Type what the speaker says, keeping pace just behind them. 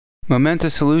Momenta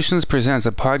Solutions presents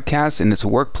a podcast in its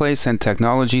Workplace and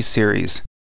Technology series.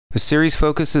 The series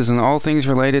focuses on all things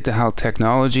related to how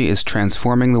technology is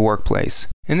transforming the workplace.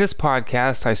 In this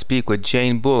podcast, I speak with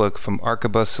Jane Bullock from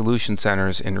ARCHIBUS Solution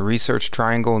Centers in Research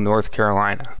Triangle, North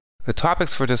Carolina. The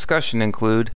topics for discussion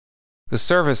include the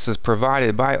services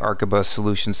provided by ARCHIBUS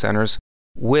Solution Centers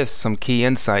with some key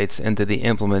insights into the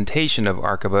implementation of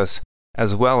ARCHIBUS,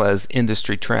 as well as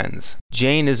industry trends.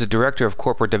 Jane is the Director of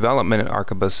Corporate Development at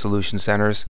ARCHIBUS Solution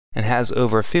Centers and has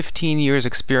over 15 years'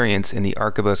 experience in the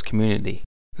ARCHIBUS community.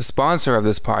 The sponsor of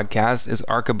this podcast is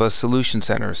ARCHIBUS Solution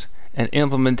Centers, an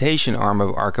implementation arm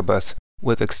of ARCHIBUS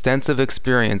with extensive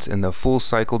experience in the full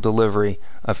cycle delivery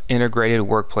of integrated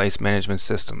workplace management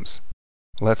systems.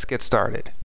 Let's get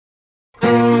started.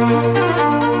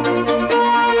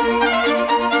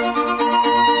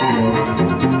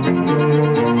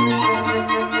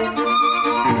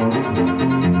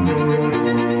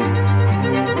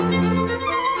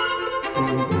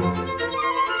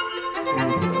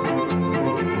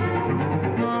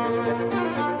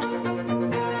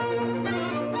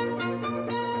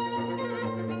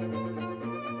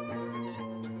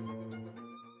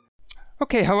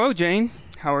 Okay, hello, Jane.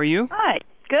 How are you? Hi,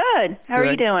 good. How are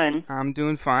you doing? I'm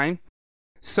doing fine.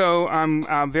 So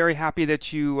I'm very happy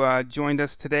that you joined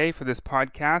us today for this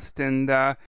podcast. And,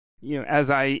 as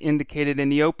I indicated in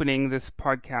the opening, this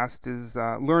podcast is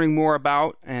learning more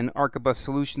about an ARCHIBUS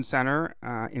Solution Center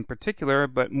in particular,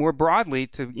 but more broadly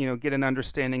to, get an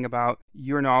understanding about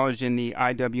your knowledge in the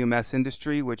IWMS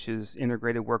industry, which is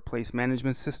Integrated Workplace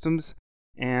Management Systems,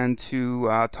 and to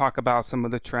talk about some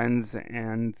of the trends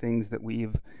and things that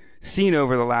we've seen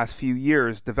over the last few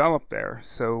years develop there.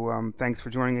 So thanks for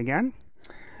joining again.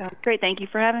 Sounds great. Thank you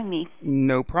for having me.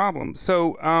 No problem.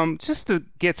 So just to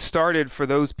get started, for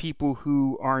those people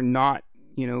who are not,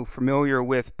 familiar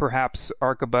with perhaps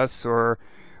ARCHIBUS, or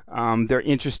they're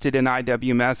interested in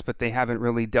IWMS, but they haven't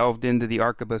really delved into the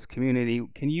ARCHIBUS community,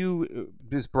 can you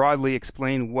just broadly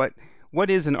explain what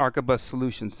is an ARCHIBUS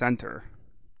Solution Center?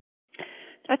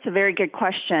 That's a very good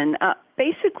question.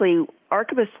 Basically,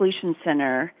 ARCHIBUS Solution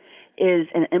Center is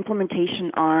an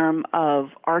implementation arm of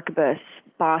ARCHIBUS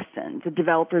Boston, the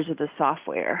developers of the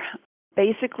software.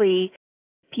 Basically,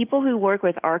 people who work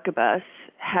with ARCHIBUS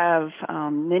have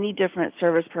many different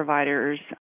service providers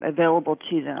available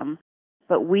to them,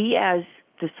 but we as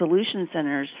the solution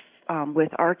centers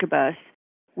with ARCHIBUS,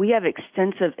 we have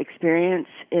extensive experience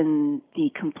in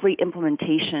the complete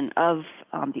implementation of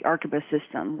the ARCHIBUS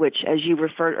system, which, as you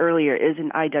referred earlier, is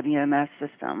an IWMS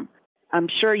system. I'm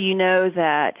sure you know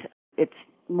that it's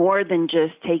more than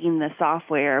just taking the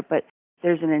software, but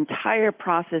there's an entire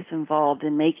process involved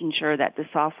in making sure that the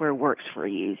software works for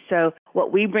you. So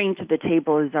what we bring to the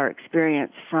table is our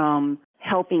experience from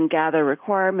helping gather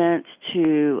requirements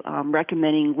to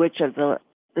recommending which of the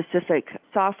specific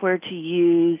software to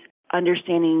use,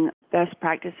 understanding best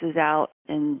practices out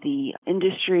in the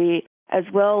industry, as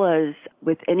well as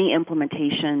with any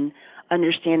implementation,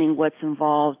 understanding what's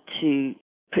involved to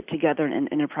put together an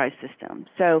enterprise system.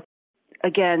 So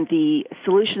again, the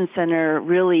Solution Center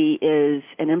really is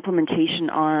an implementation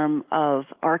arm of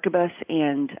ARCHIBUS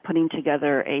and putting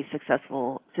together a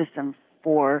successful system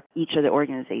for each of the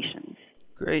organizations.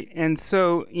 Great. And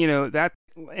so,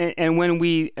 and when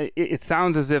it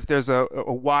sounds as if there's a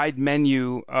wide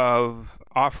menu of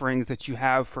offerings that you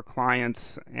have for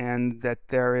clients, and that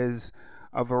there is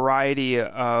a variety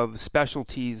of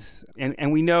specialties.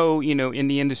 And we know, in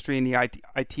the industry, in the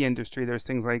IT industry, there's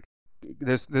things like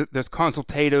there's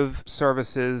consultative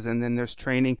services, and then there's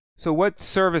training. So what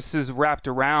services wrapped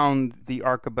around the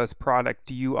ARCHIBUS product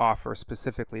do you offer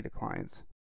specifically to clients?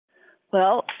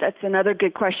 Well, that's another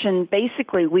good question.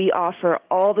 Basically, we offer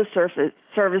all the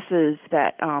services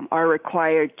that are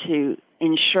required to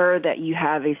ensure that you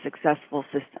have a successful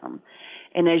system.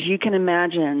 And as you can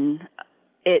imagine,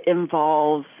 it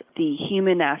involves the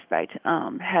human aspect,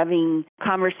 having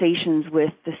conversations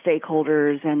with the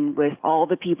stakeholders and with all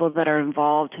the people that are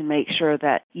involved to make sure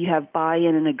that you have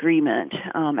buy-in and agreement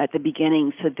at the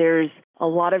beginning. So there's a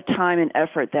lot of time and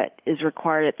effort that is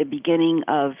required at the beginning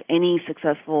of any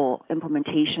successful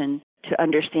implementation to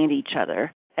understand each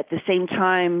other. At the same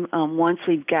time, once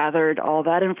we've gathered all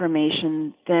that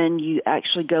information, then you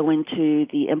actually go into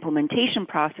the implementation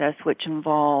process, which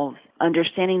involves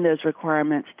understanding those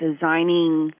requirements,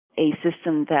 designing a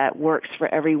system that works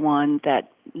for everyone, that,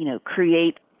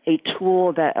 create a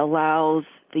tool that allows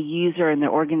the user and the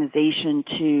organization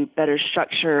to better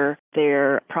structure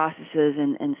their processes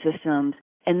and systems.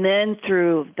 And then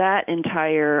through that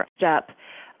entire step,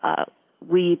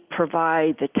 we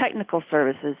provide the technical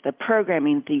services, the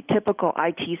programming, the typical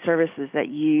IT services that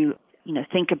you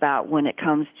think about when it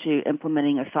comes to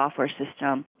implementing a software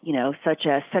system, such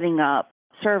as setting up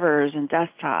servers and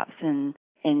desktops and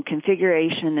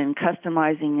configuration and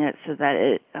customizing it so that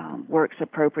it works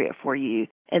appropriate for you.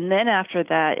 And then after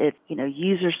that, it's,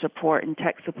 user support and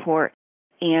tech support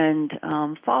and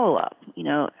follow-up,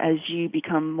 as you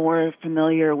become more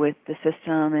familiar with the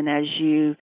system and as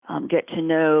you get to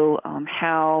know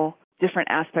how different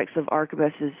aspects of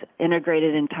ARCHIBUS is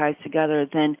integrated and ties together,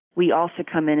 then we also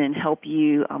come in and help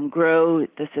you grow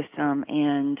the system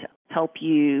and help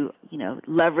you,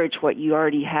 leverage what you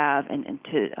already have and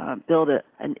to build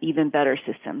an even better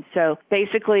system. So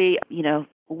basically,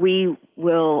 we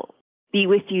will be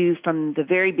with you from the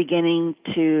very beginning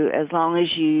to as long as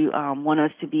you want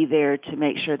us to be there to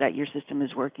make sure that your system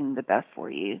is working the best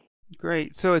for you.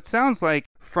 Great. So it sounds like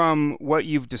from what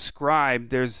you've described,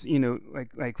 there's,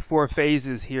 like 4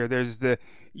 phases here. There's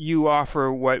you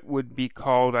offer what would be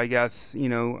called, I guess,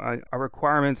 a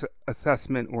requirements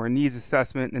assessment or a needs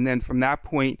assessment. And then from that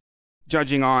point,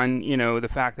 judging on, the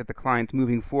fact that the client's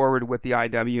moving forward with the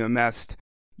IWMS,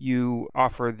 you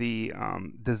offer the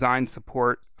design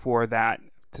support for that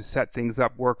to set things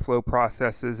up, workflow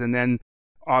processes, and then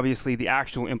obviously the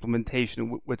actual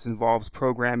implementation, which involves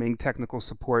programming, technical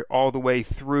support, all the way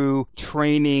through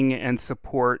training and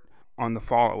support on the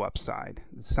follow-up side.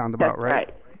 Does that sound about right?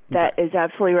 Right. That is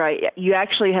absolutely right. You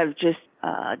actually have just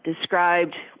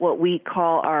described what we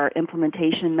call our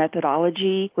implementation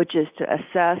methodology, which is to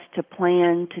assess, to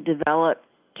plan, to develop,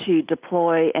 to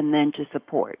deploy, and then to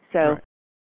support. So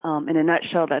right. In a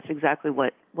nutshell, that's exactly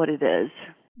what it is.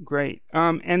 Great.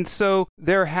 And so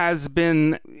there has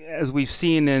been, as we've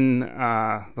seen in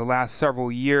the last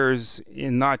several years,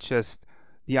 in not just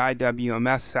the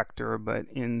IWMS sector, but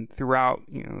throughout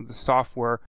the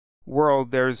software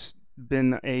world, there's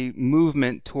been a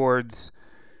movement towards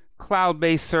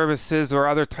cloud-based services or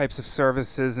other types of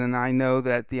services, and I know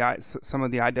that some of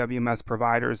the IWMS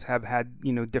providers have had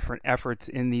different efforts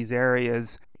in these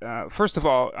areas. First of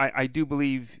all, I do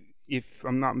believe, if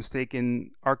I'm not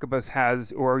mistaken, ARCHIBUS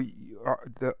has, or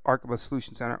the ARCHIBUS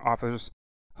Solution Center offers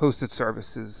hosted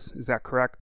services. Is that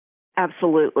correct?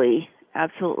 Absolutely.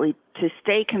 Absolutely. To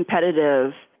stay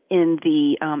competitive in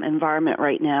the environment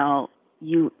right now,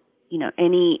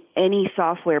 any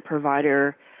software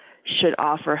provider should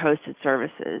offer hosted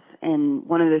services. And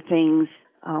one of the things,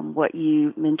 what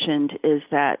you mentioned, is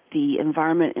that the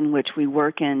environment in which we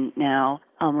work in now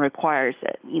requires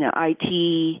it.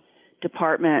 IT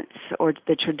departments or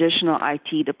the traditional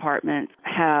IT departments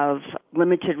have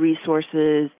limited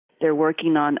resources. They're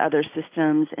working on other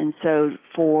systems. And so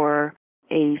for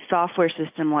a software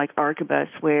system like ARCHIBUS,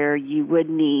 where you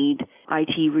would need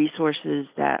IT resources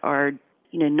that are,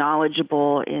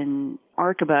 knowledgeable in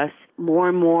ARCHIBUS, more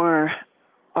and more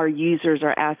our users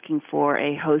are asking for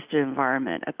a hosted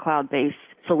environment, a cloud-based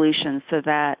solution, so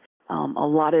that a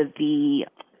lot of the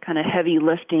kind of heavy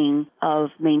lifting of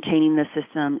maintaining the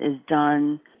system is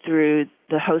done through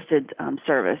the hosted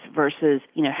service versus,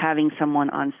 having someone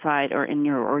on site or in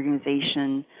your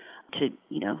organization to,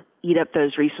 eat up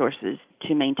those resources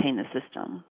to maintain the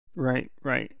system. Right.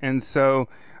 And so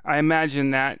I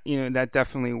imagine that, that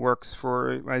definitely works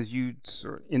for, as you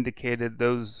sort of indicated,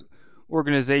 those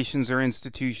organizations or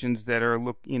institutions that are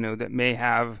that may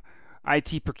have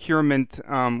IT procurement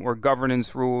or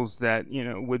governance rules that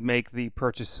would make the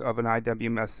purchase of an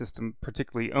IWMS system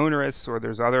particularly onerous, or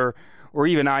there's other, or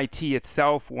even IT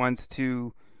itself wants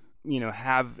to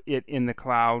have it in the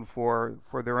cloud for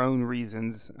their own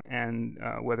reasons, and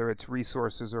whether it's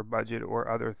resources or budget or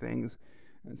other things.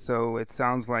 So it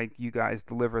sounds like you guys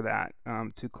deliver that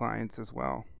to clients as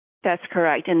well. That's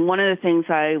correct. And one of the things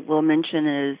I will mention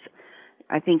is,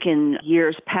 I think in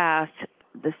years past,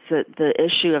 the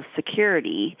issue of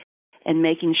security and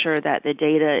making sure that the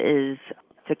data is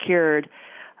secured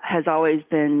has always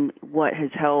been what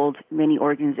has held many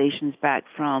organizations back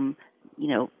from,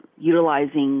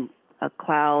 utilizing a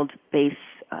cloud-based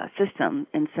system.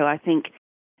 And so I think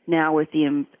now with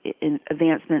the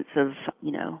advancements of,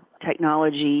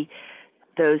 technology,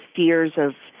 those fears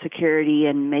of security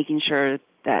and making sure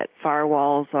that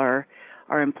firewalls are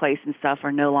in place and stuff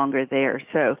are no longer there.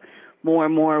 So more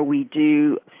and more we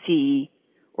do see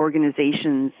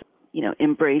organizations,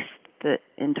 embrace the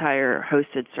entire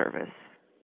hosted service.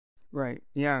 Right.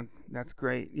 Yeah, that's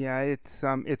great. Yeah, it's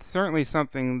certainly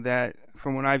something that,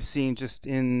 from what I've seen, just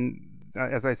in,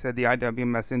 as I said, the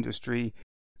IWMS industry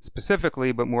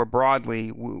specifically, but more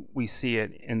broadly, we see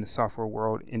it in the software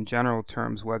world in general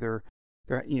terms, whether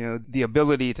The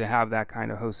ability to have that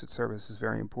kind of hosted service is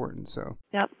very important.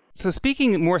 Yep. So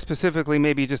speaking more specifically,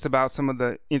 maybe just about some of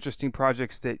the interesting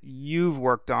projects that you've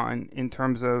worked on in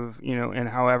terms of, and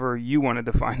however you want to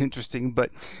define interesting,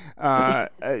 but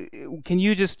can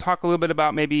you just talk a little bit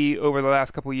about maybe over the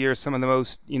last couple of years, some of the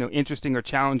most, interesting or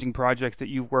challenging projects that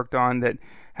you've worked on that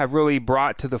have really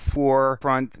brought to the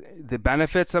forefront the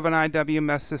benefits of an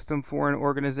IWMS system for an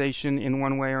organization in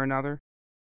one way or another?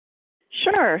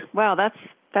 Sure. Well,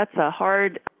 that's a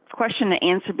hard question to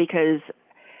answer because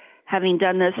having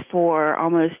done this for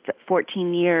almost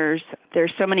 14 years,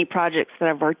 there's so many projects that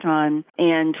I've worked on.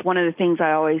 And one of the things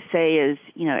I always say is,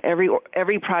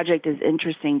 every project is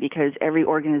interesting because every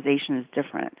organization is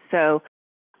different. So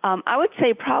I would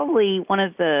say probably one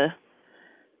of the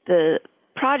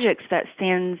projects that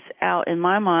stands out in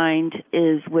my mind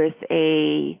is with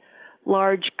a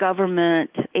large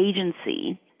government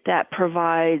agency that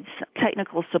provides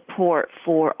technical support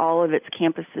for all of its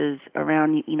campuses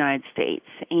around the United States.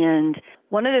 And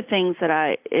one of the things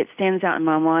that it stands out in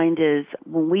my mind is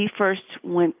when we first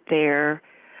went there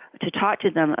to talk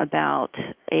to them about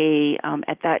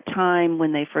at that time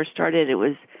when they first started, it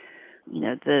was,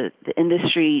 the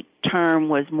industry term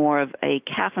was more of a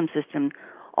CAFM system.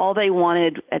 All they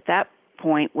wanted at that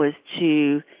point was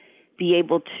to be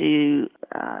able to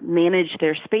manage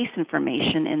their space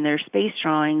information and their space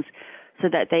drawings so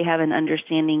that they have an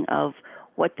understanding of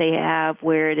what they have,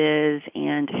 where it is,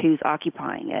 and who's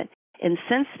occupying it. And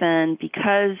since then,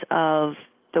 because of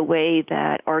the way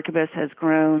that ARCHIBUS has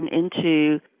grown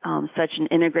into such an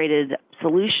integrated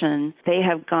solution, they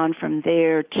have gone from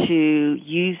there to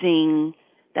using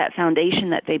that foundation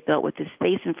that they built with the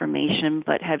space information,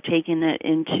 but have taken it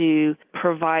into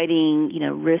providing,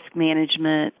 risk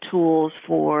management tools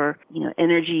for,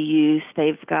 energy use.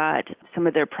 They've got some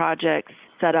of their projects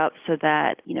set up so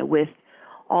that, with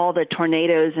all the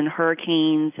tornadoes and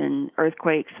hurricanes and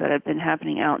earthquakes that have been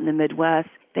happening out in the Midwest,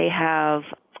 they have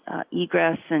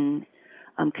egress and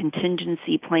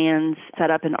contingency plans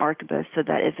set up in ARCHIBUS so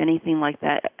that if anything like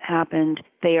that happened,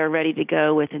 they are ready to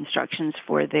go with instructions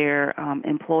for their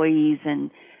employees and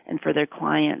for their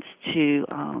clients to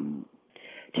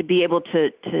be able to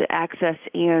access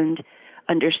and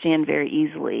understand very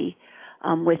easily.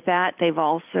 With that, they've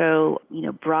also,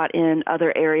 brought in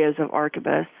other areas of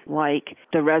ARCHIBUS like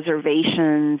the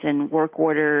reservations and work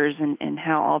orders and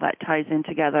how all that ties in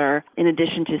together, in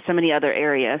addition to so many other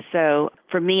areas. So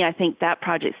for me, I think that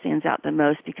project stands out the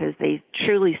most because they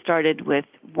truly started with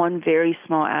one very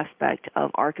small aspect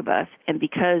of ARCHIBUS, and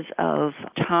because of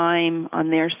time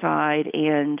on their side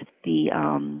and the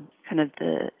kind of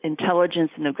the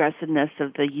intelligence and aggressiveness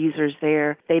of the users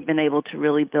there, they've been able to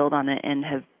really build on it and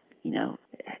have,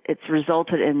 it's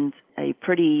resulted in a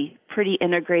pretty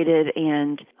integrated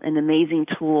and an amazing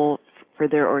tool for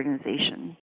their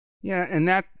organization. Yeah, and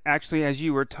that actually, as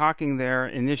you were talking there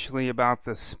initially about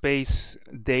the space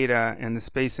data and the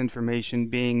space information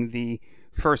being the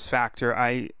first factor,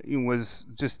 I was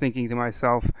just thinking to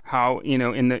myself how,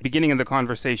 in the beginning of the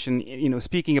conversation,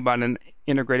 speaking about an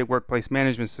integrated workplace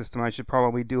management system, I should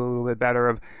probably do a little bit better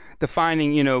of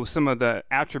defining, some of the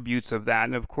attributes of that.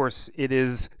 And of course, it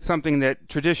is something that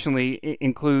traditionally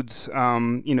includes,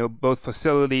 both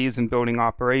facilities and building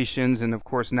operations, and of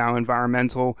course now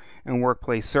environmental and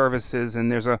workplace services. And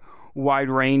there's a wide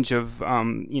range of,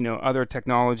 other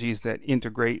technologies that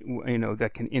integrate,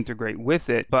 that can integrate with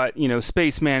it. But,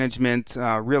 space management,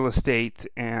 real estate,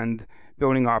 and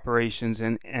building operations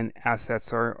and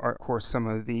assets are, of course, some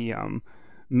of the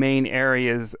main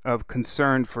areas of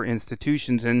concern for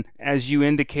institutions. And as you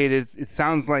indicated, it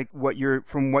sounds like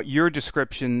from what your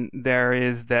description there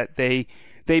is that they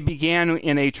began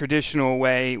in a traditional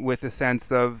way with a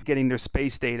sense of getting their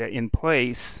space data in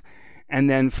place. And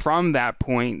then from that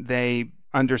point, they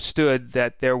understood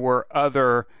that there were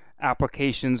other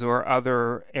applications or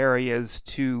other areas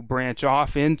to branch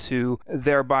off into,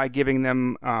 thereby giving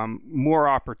them more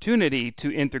opportunity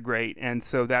to integrate. And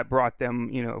so that brought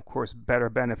them, of course, better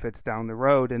benefits down the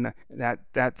road. And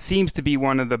that seems to be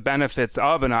one of the benefits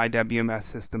of an IWMS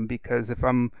system, because if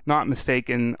I'm not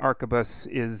mistaken, ARCHIBUS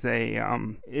is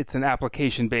it's an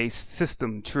application-based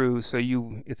system, true? So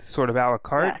it's sort of a la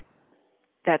carte? Yeah,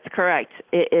 that's correct.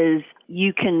 It is,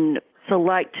 you can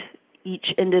select each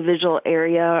individual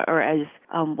area, or as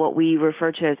what we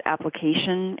refer to as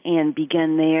application, and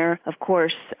begin there. Of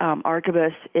course,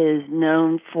 ARCHIBUS is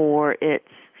known for its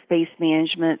space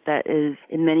management that is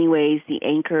in many ways the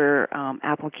anchor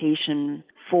application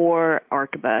for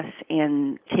ARCHIBUS,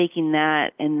 and taking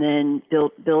that and then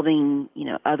building,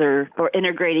 other, or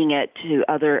integrating it to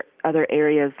other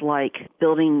areas like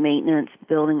building maintenance,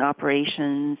 building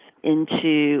operations,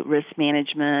 into risk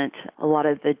management, a lot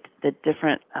of the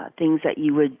different things that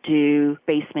you would do,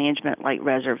 space management like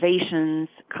reservations,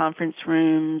 conference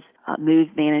rooms, move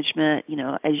management.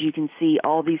 As you can see,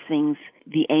 all these things,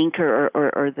 the anchor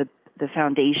or the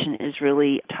foundation is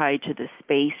really tied to the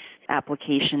space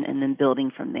application and then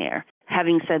building from there.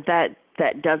 Having said that,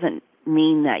 that doesn't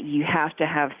mean that you have to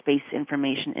have space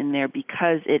information in there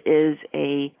because it is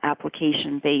a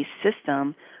application-based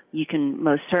system. You can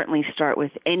most certainly start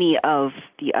with any of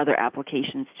the other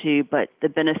applications too, but the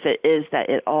benefit is that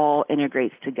it all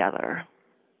integrates together.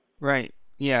 Right.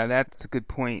 Yeah, that's a good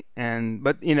point.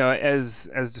 But as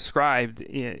described,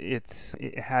 it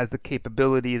has the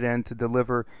capability then to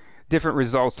deliver different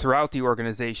results throughout the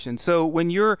organization. So when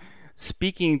you're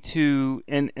speaking to,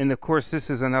 and of course this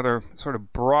is another sort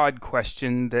of broad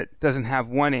question that doesn't have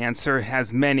one answer, it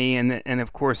has many, and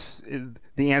of course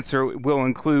the answer will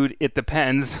include it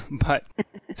depends, but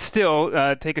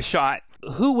still take a shot.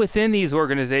 Who within these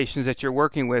organizations that you're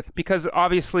working with, because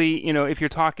obviously, if you're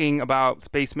talking about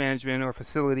space management or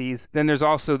facilities, then there's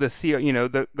also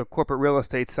the corporate real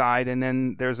estate side, and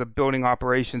then there's a building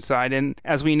operations side. And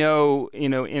as we know,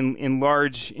 in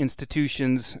large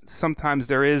institutions, sometimes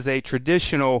there is a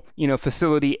traditional,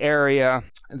 facility area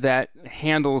that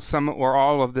handles some or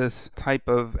all of this type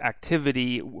of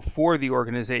activity for the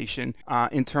organization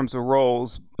in terms of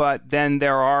roles. But then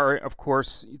there are, of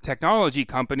course, technology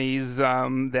companies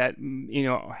that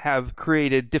have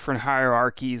created different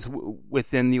hierarchies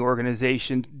within the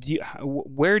organization.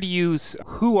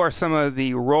 Who are some of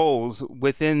the roles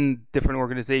within different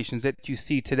organizations that you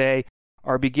see today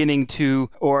are beginning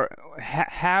to or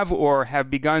have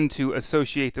begun to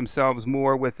associate themselves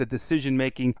more with the decision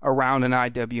making around an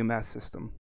IWMS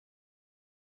system?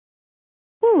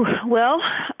 Well,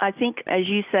 I think, as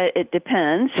you said, it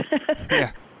depends.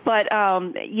 Yeah. But,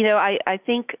 I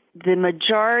think the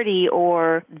majority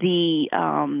or the,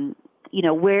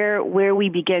 where we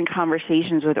begin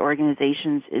conversations with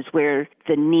organizations is where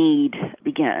the need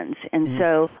begins. And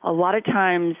so a lot of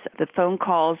times the phone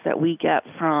calls that we get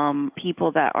from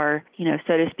people that are,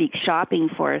 so to speak, shopping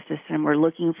for a system or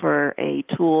looking for a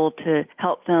tool to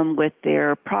help them with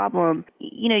their problem,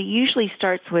 usually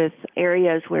starts with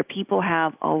areas where people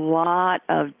have a lot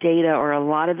of data or a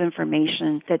lot of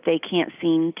information that they can't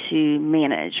seem to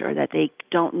manage or that they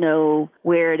don't know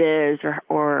where it is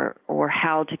or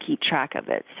how to keep track of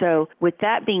it. So with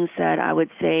that being said, I would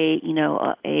say,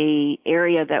 a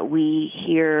area that we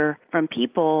hear from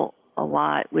people a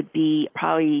lot would be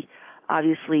probably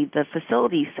obviously the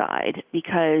facility side,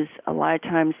 because a lot of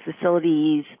times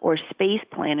facilities or space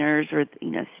planners or,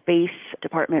 space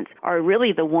departments are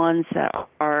really the ones that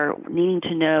are needing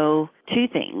to know two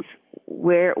things.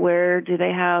 Where do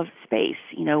they have space?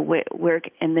 Where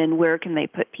and then where can they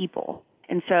put people?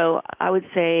 And so I would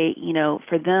say,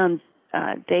 for them,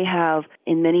 they have,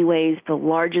 in many ways, the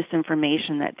largest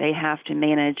information that they have to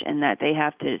manage and that they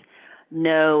have to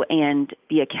know and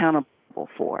be accountable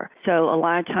for. So a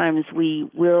lot of times we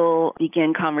will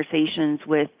begin conversations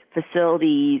with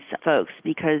facilities folks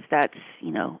because that's,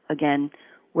 again,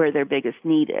 where their biggest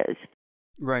need is.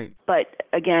 Right. But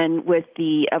again, with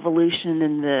the evolution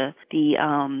and the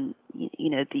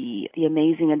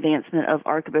amazing advancement of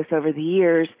ARCHIBUS over the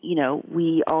years,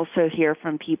 we also hear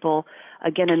from people.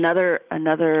 Again,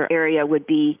 another area would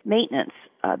be maintenance,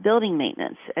 building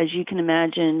maintenance. As you can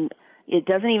imagine, it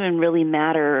doesn't even really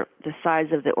matter the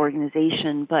size of the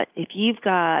organization, but if you've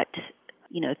got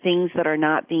things that are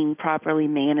not being properly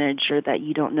managed or that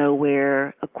you don't know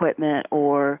where equipment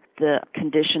or the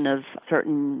condition of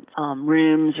certain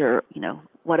rooms or,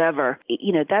 whatever,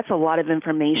 that's a lot of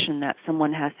information that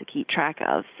someone has to keep track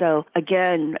of. So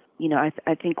again,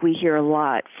 I think we hear a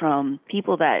lot from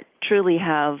people that truly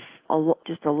have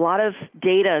just a lot of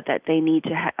data that they need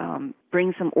to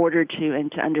bring some order to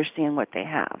and to understand what they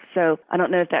have. So I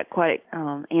don't know if that quite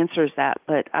answers that,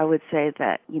 but I would say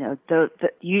that,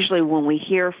 usually when we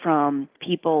hear from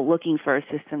people looking for a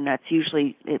system,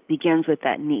 it begins with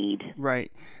that need.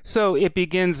 Right. So it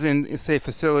begins in, say,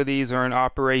 facilities or in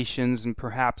operations and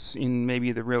perhaps in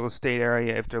maybe the real estate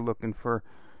area if they're looking for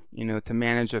to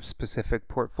manage a specific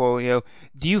portfolio.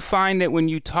 Do you find that when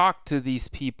you talk to these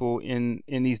people in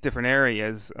these different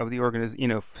areas of the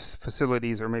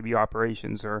facilities or maybe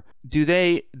operations, or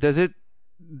does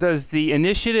the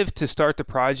initiative to start the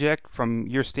project from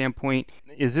your standpoint,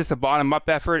 is this a bottom-up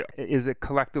effort? Is it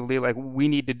collectively like we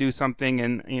need to do something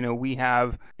and, we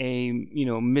have a,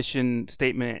 mission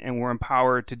statement and we're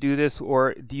empowered to do this?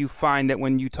 Or do you find that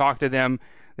when you talk to them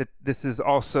that this is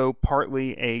also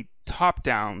partly a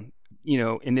top-down,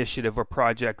 initiative or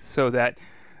project so that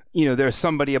there's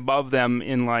somebody above them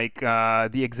in like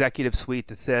the executive suite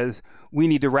that says, we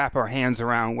need to wrap our hands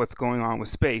around what's going on with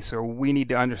space, or we need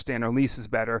to understand our leases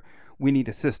better. We need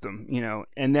a system,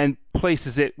 and then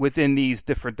places it within these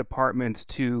different departments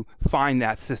to find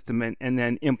that system and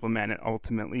then implement it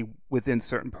ultimately within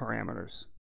certain parameters.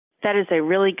 That is a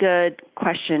really good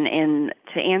question. And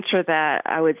to answer that,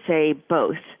 I would say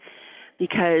both,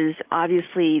 because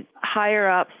obviously higher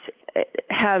ups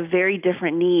have very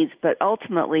different needs, but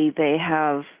ultimately they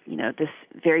have, this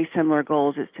very similar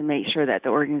goals is to make sure that the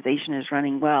organization is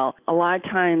running well. A lot of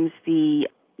times the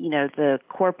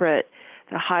corporate,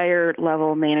 the higher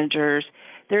level managers,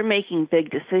 they're making big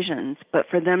decisions, but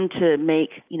for them to make,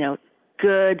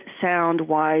 good, sound,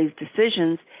 wise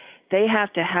decisions, they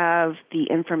have to have the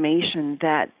information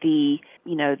that the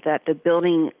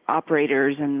building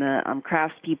operators and the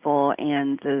craftspeople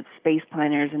and the space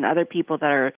planners and other people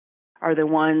that are the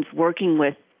ones working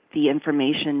with the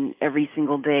information every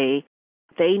single day.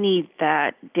 They need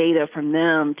that data from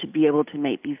them to be able to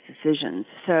make these decisions.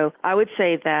 So I would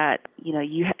say that,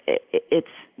 it's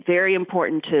very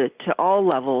important to all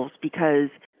levels because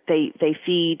they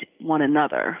feed one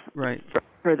another. Right.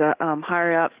 For the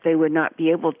higher ups, they would not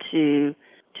be able to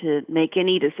make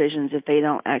any decisions if they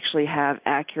don't actually have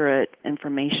accurate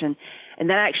information. And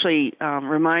that actually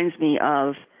reminds me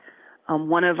of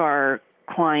one of our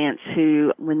clients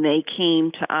who, when they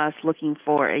came to us looking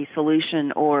for a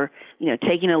solution or,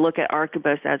 taking a look at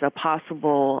ARCHIBUS as a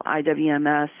possible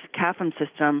IWMS CAFM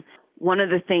system, one of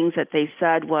the things that they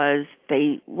said was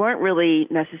they weren't really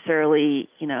necessarily,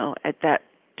 at that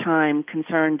time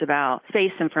concerned about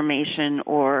space information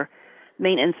or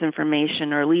maintenance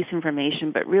information or lease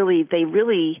information, but they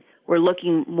really were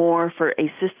looking more for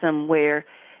a system where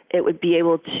it would be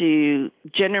able to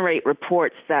generate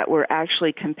reports that were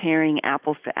actually comparing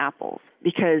apples to apples.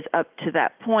 Because up to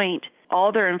that point,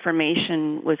 all their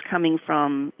information was coming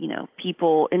from,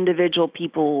 individual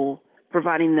people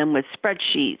providing them with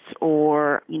spreadsheets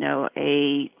or,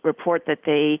 a report that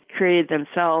they created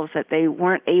themselves that they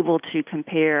weren't able to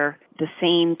compare the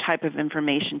same type of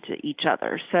information to each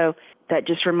other. So that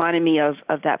just reminded me of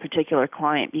that particular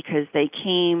client because they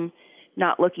came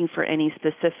not looking for any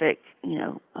specific,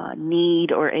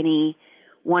 need or any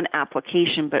one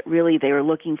application, but really they were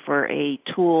looking for a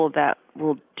tool that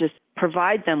will just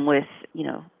provide them with,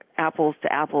 apples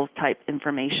to apples type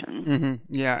information. Mm-hmm.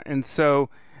 Yeah. And so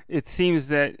it seems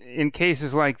that in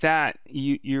cases like that,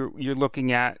 they're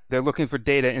looking for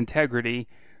data integrity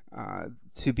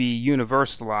to be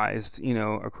universalized,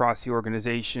 across the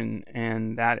organization,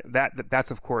 and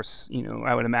that's of course,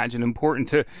 I would imagine important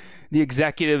to the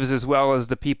executives as well as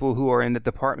the people who are in the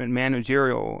department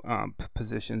managerial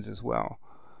positions as well.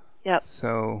 Yep.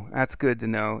 So that's good to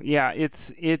know. Yeah,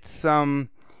 it's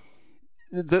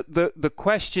the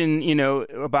question,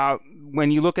 about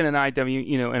when you look at an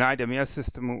IWMS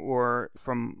system, or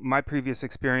from my previous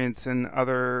experience in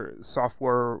other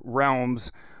software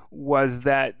realms, was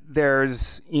that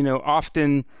there's,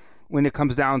 often when it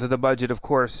comes down to the budget, of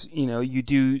course,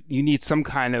 you need some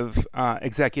kind of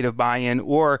executive buy-in,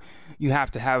 or you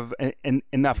have to have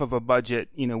enough of a budget,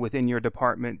 within your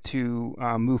department to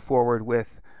move forward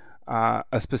with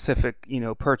a specific,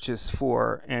 purchase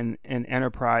for an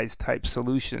enterprise type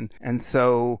solution. And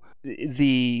so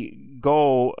the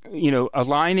goal,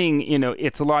 aligning,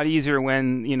 it's a lot easier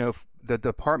when, the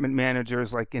department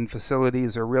managers like in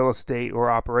facilities or real estate or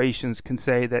operations can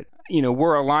say that,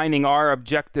 we're aligning our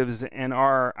objectives and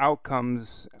our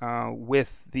outcomes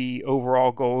with the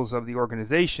overall goals of the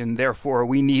organization. Therefore,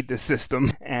 we need the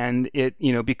system, and it,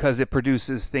 because it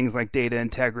produces things like data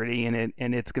integrity and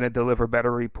it's going to deliver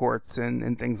better reports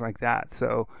and things like that.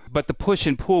 So, but the push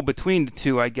and pull between the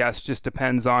two, I guess, just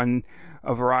depends on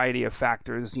a variety of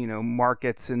factors,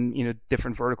 markets and,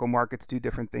 different vertical markets do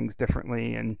different things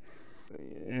differently.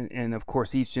 And of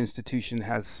course, each institution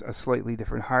has a slightly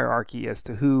different hierarchy as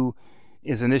to who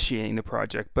is initiating the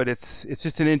project. But it's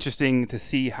just an interesting to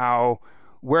see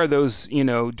where those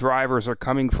drivers are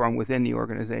coming from within the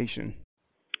organization.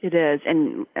 It is,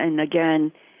 and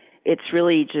again, it's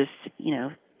really just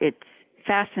it's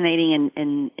fascinating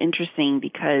and interesting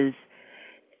because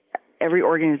every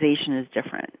organization is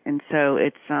different, and so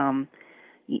it's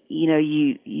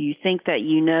you think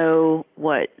that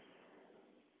what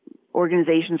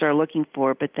organizations are looking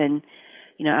for, but then,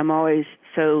 I'm always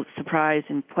so surprised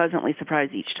and pleasantly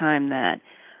surprised each time that,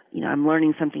 I'm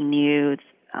learning something new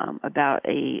about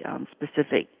a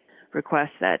specific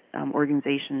request that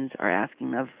organizations are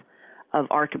asking of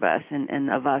ARCHIBUS and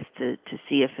of us to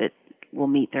see if it will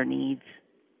meet their needs.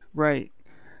 Right.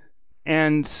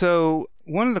 And so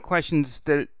one of the questions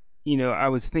that, I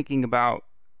was thinking about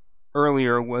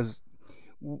earlier was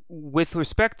with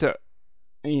respect to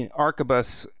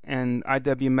ARCHIBUS and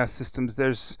IWMS systems,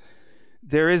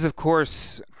 there is, of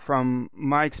course, from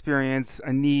my experience,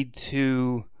 a need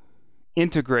to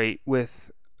integrate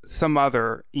with some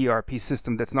other ERP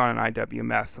system that's not an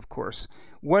IWMS, of course.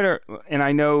 And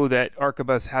I know that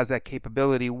ARCHIBUS has that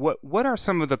capability. What are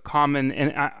some of the common,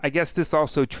 and I guess this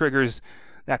also triggers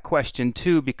that question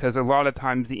too, because a lot of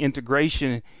times the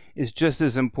integration is just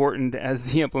as important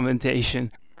as the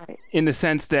implementation, in the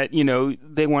sense that,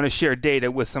 they want to share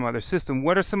data with some other system.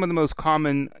 What are some of the most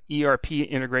common ERP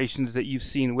integrations that you've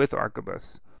seen with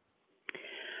ARCHIBUS?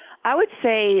 I would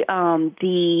say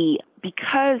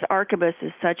because ARCHIBUS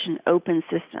is such an open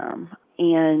system,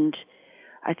 and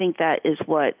I think that is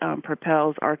what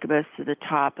propels ARCHIBUS to the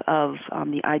top of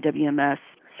the IWMS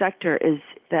sector, is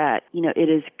that, it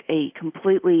is a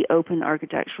completely open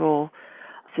architectural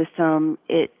system.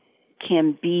 It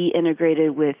can be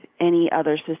integrated with any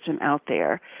other system out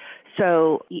there.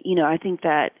 So, I think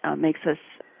that makes us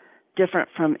different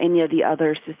from any of the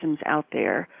other systems out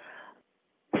there.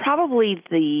 Probably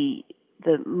the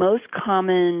most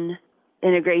common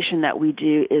integration that we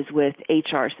do is with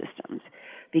HR systems,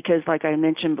 because like I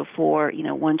mentioned before,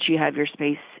 once you have your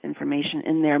space information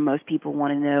in there, most people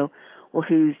want to know, well,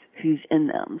 who's in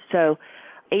them. So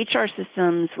HR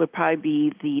systems would probably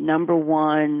be the number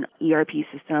one ERP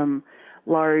system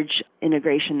large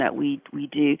integration that we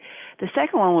do. The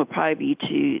second one would probably be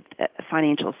to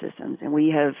financial systems, and we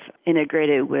have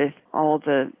integrated with all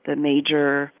the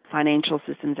major financial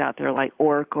systems out there like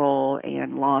Oracle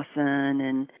and Lawson,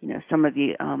 and some of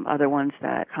the other ones that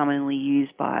are commonly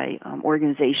used by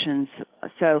organizations.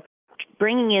 So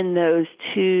bringing in those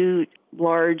two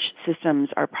large systems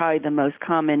are probably the most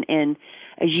common, and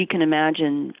as you can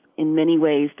imagine, in many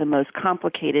ways the most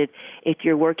complicated if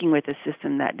you're working with a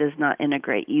system that does not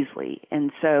integrate easily.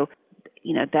 And so,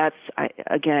 that's,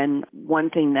 again, one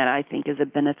thing that I think is a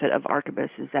benefit of ARCHIBUS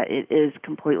is that it is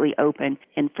completely open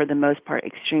and, for the most part,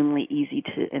 extremely easy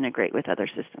to integrate with other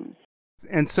systems.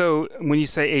 And so when you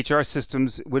say HR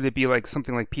systems, would it be like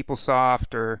something like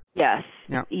PeopleSoft or? Yes,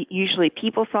 yeah. Usually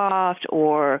PeopleSoft,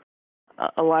 or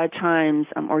a lot of times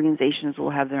organizations will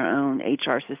have their own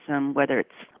HR system, whether it's,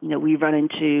 we run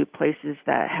into places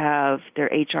that have their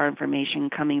HR information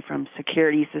coming from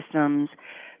security systems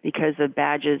because of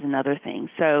badges and other things.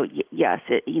 So yes,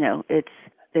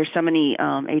 there's so many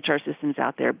HR systems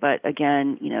out there, but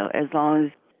again, as long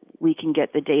as we can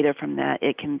get the data from that,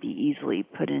 it can be easily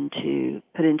put into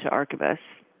ARCHIBUS.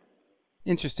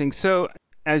 Interesting. So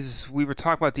as we were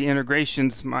talking about the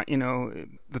integrations,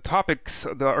 the topics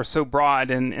are so broad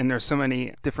and there's so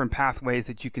many different pathways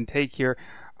that you can take here.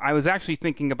 I was actually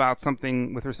thinking about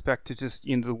something with respect to just,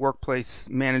 the workplace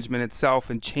management itself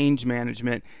and change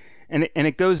management. And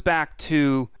it goes back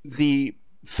to the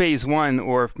phase one,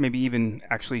 or maybe even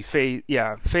actually phase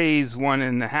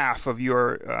 1.5 of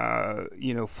your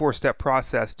 4-step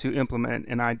process to implement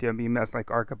an IWMS like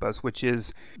ARCHIBUS, which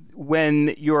is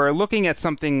when you're looking at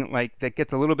something like that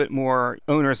gets a little bit more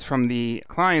onerous from the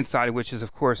client side, which is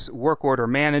of course work order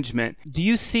management. Do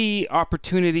you see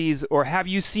opportunities, or have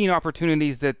you seen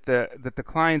opportunities that the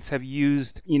clients have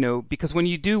used, because when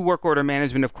you do work order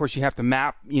management, of course you have to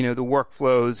map the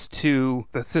workflows to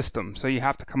the system, so you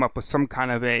have to come up with some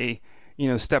kind of a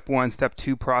step 1, step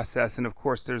 2 process. And of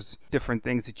course there's different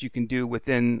things that you can do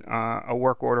within a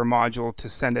work order module to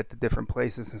send it to different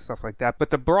places and stuff like that. But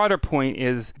the broader point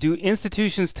is, do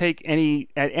institutions take at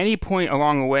any point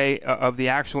along the way of the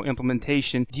actual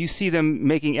implementation, do you see them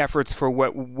making efforts for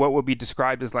what would be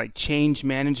described as like change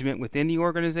management within the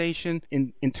organization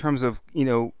in terms of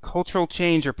cultural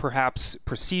change, or perhaps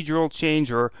procedural change,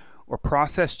 or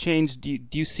process change? Do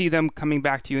you see them coming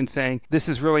back to you and saying, this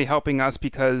is really helping us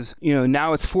because,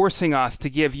 now it's forcing us to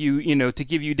give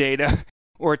you data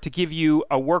or to give you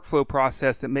a workflow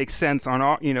process that makes sense on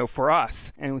all, for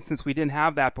us. And since we didn't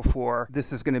have that before,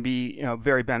 this is going to be,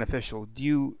 very beneficial. Do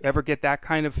you ever get that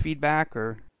kind of feedback,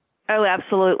 or? Oh,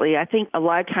 absolutely. I think a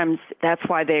lot of times that's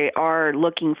why they are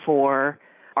looking for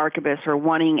ARCHIBUS, or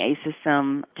wanting a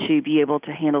system to be able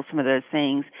to handle some of those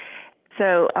things.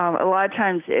 So a lot of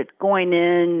times it's going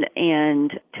in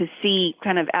and to see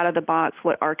kind of out of the box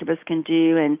what ARCHIBUS can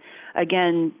do. And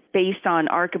again, based on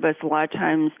ARCHIBUS, a lot of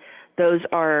times those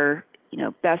are,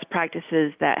 best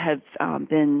practices that have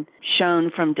been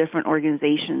shown from different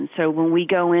organizations. So when we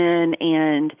go in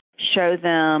and show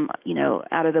them,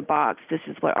 out of the box, this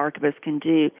is what ARCHIBUS can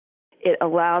do, it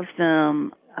allows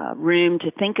them room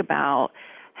to think about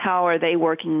how are they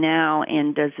working now,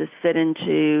 and does this fit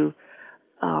into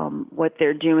what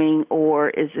they're doing, or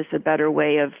is this a better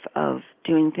way of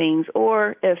doing things,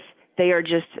 or if they are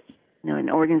just an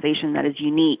organization that is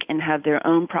unique and have their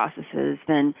own processes,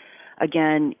 then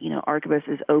again, ARCHIBUS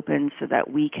is open so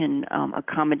that we can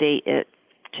accommodate it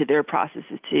to their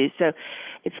processes too. So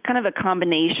it's kind of a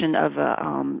combination of,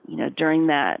 during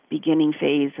that beginning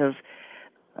phase of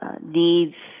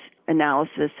needs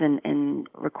analysis and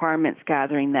requirements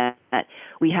gathering, that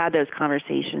we had those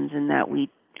conversations and that we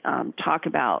talk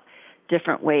about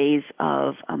different ways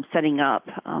of setting up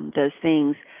those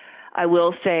things. I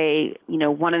will say,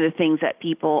 one of the things that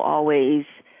people always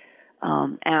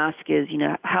ask is,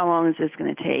 how long is this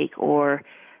going to take? Or,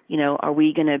 are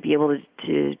we going to be able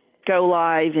to go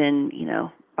live in,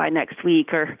 by next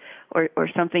week or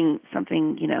something,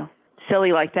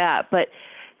 silly like that. But,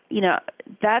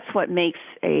 that's what makes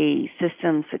a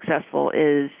system successful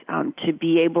is to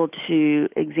be able to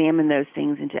examine those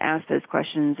things and to ask those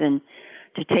questions and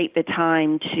to take the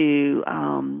time to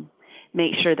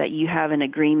make sure that you have an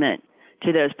agreement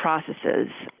to those processes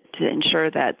to ensure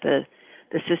that the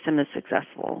system is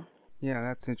successful. Yeah,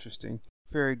 that's interesting.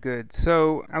 Very good.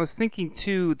 So I was thinking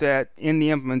too that in the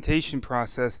implementation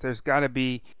process, there's got to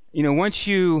be, once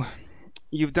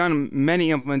you've done many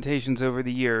implementations over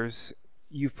the years,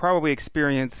 you've probably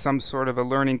experienced some sort of a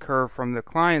learning curve from the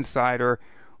client side or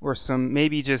some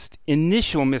maybe just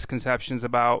initial misconceptions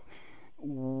about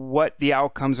what the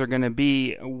outcomes are going to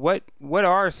be. What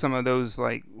are some of those,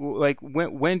 like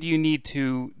when do you need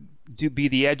to be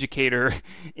the educator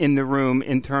in the room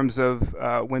in terms of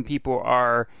when people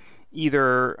are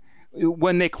either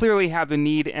when they clearly have the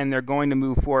need and they're going to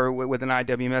move forward with an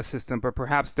IWMS system, but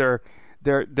perhaps they're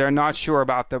not sure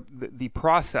about the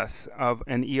process of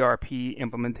an ERP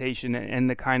implementation and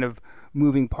the kind of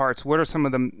moving parts. What are some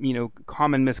of the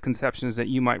common misconceptions that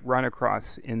you might run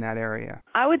across in that area?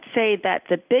 I would say that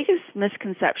the biggest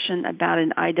misconception about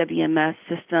an IWMS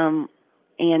system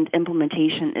and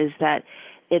implementation is that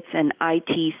it's an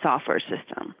IT software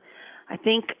system. I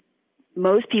think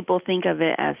most people think of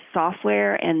it as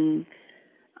software, and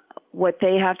what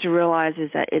they have to realize is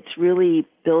that it's really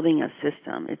building a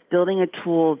system. It's building a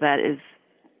tool that is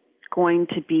going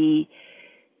to be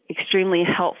extremely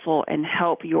helpful and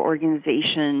help your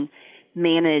organization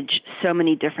manage so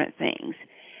many different things.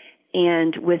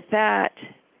 And with that,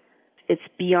 it's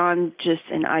beyond just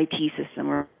an IT system,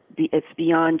 or it's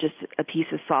beyond just a piece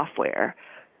of software.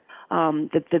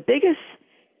 The biggest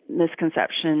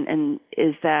misconception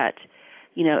is that,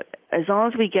 as long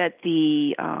as we get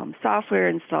the software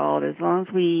installed, as long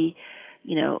as we,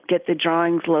 get the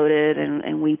drawings loaded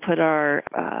and we put our,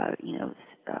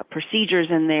 procedures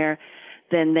in there,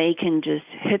 then they can just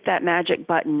hit that magic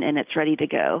button and it's ready to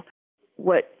go.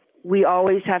 What we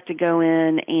always have to go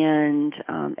in and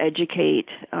educate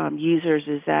users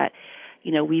is that,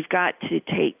 we've got to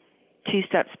take 2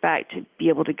 steps back to be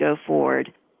able to go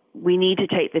forward. We need to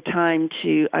take the time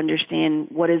to understand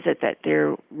what is it that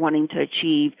they're wanting to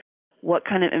achieve, what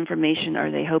kind of information are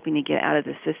they hoping to get out of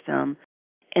the system,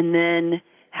 and then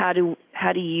how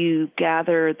do you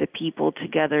gather the people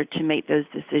together to make those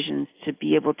decisions to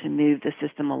be able to move the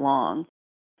system along.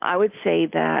 I would say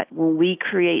that when we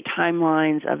create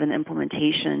timelines of an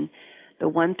implementation, the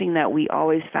one thing that we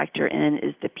always factor in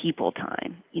is the people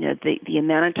time, the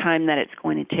amount of time that it's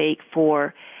going to take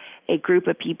for a group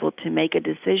of people to make a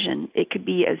decision. It could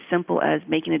be as simple as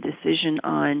making a decision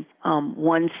on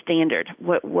one standard.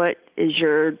 What is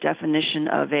your definition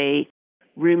of a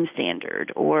room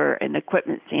standard or an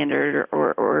equipment standard,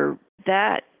 or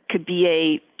that could be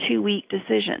a 2-week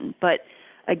decision. But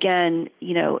again,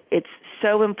 it's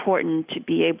so important to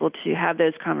be able to have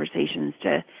those conversations,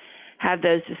 to have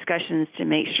those discussions, to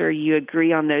make sure you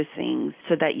agree on those things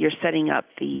so that you're setting up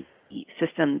the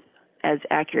system as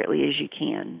accurately as you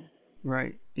can.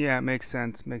 Right. Yeah, it makes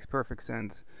sense. Makes perfect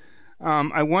sense.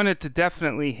 I wanted to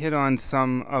definitely hit on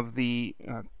some of the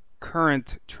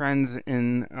current trends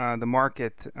in the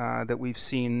market that we've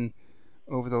seen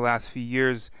over the last few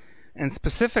years. And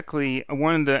specifically, I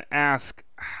wanted to ask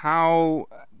how,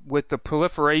 with the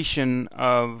proliferation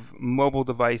of mobile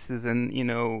devices and,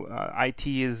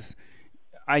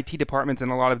 IT departments in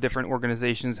a lot of different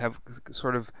organizations have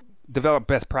sort of developed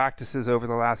best practices over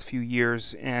the last few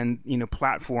years and,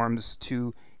 platforms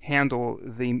to handle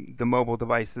the mobile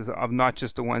devices of not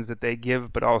just the ones that they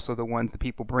give, but also the ones that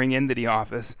people bring into the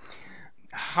office.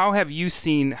 How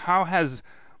has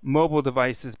mobile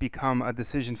devices become a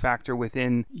decision factor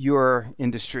within your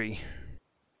industry?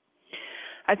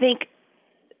 I think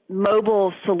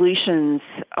mobile solutions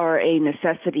are a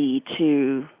necessity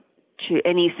to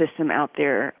any system out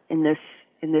there in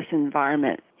this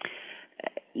environment.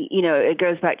 It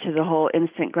goes back to the whole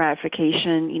instant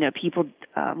gratification. People,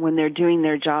 when they're doing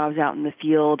their jobs out in the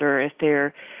field, or if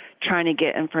they're trying to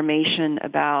get information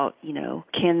about,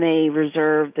 can they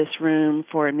reserve this room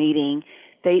for a meeting?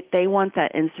 They want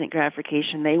that instant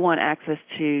gratification. They want access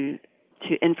to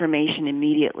information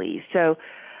immediately. So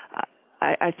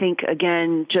I think,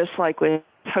 again, just like with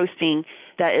hosting,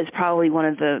 that is probably one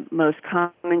of the most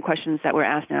common questions that we're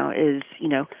asked now is,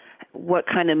 what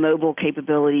kind of mobile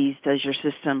capabilities does your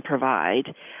system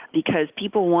provide? Because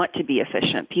people want to be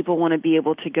efficient. People want to be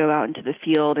able to go out into the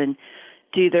field and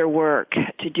do their work,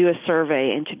 to do a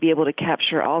survey, and to be able to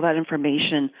capture all that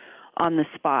information on the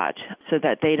spot so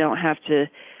that they don't have to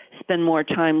spend more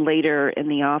time later in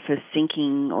the office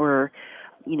syncing or,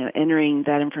 entering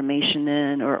that information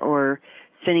in or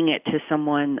sending it to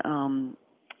someone,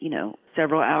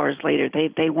 several hours later.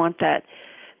 They want that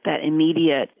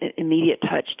immediate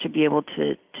touch to be able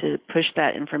to push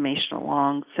that information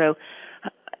along. So,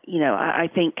 I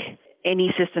think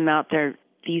any system out there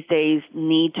these days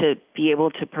need to be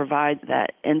able to provide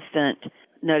that instant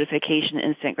notification,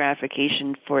 instant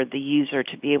gratification for the user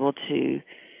to be able to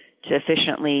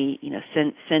efficiently,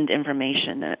 send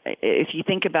information. If you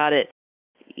think about it,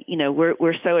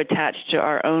 we're so attached to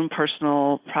our own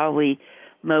personal, probably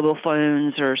mobile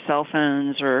phones or cell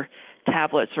phones or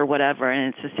tablets or whatever,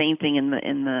 and it's the same thing in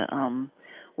the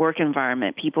work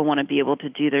environment. People want to be able to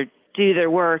do their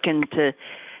work and to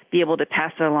be able to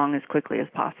pass it along as quickly as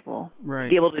possible. Right.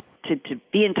 Be able to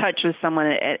be in touch with someone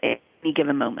at any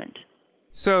given moment.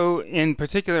 So in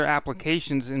particular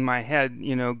applications in my head,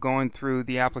 going through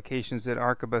the applications that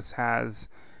ARCHIBUS has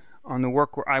on the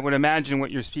work, I would imagine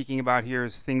what you're speaking about here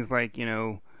is things like,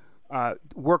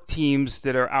 work teams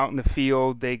that are out in the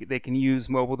field. They can use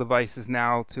mobile devices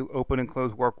now to open and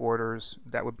close work orders.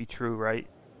 That would be true, right?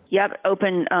 Yep,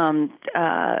 open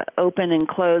and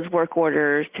close work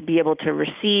orders, to be able to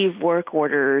receive work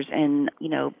orders and,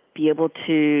 be able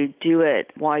to do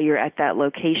it while you're at that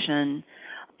location,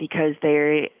 because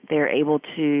they're able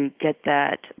to get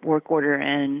that work order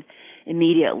in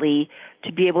immediately,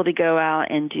 to be able to go out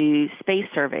and do space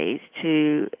surveys,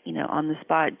 to, on the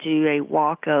spot do a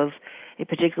walk of a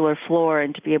particular floor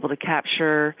and to be able to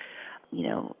capture,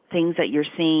 things that you're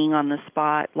seeing on the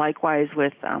spot. Likewise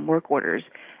with work orders.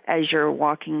 As you're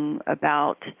walking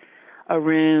about a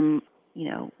room,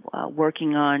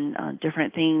 working on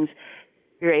different things,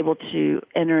 you're able to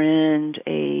enter in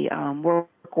a work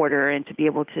order and to be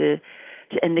able to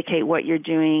indicate what you're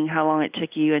doing, how long it took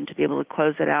you, and to be able to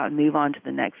close it out and move on to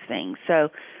the next thing. So,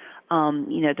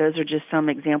 those are just some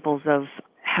examples of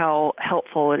how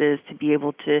helpful it is to be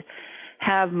able to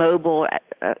have mobile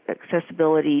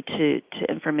accessibility to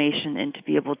information and to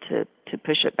be able to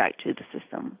push it back to the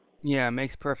system. Yeah, it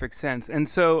makes perfect sense. And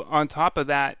so on top of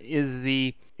that, is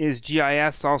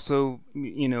GIS also,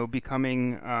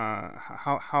 becoming,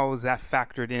 how is that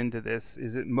factored into this?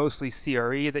 Is it mostly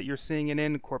CRE that you're seeing it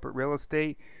in, corporate real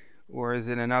estate, or is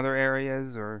it in other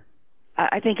areas? Or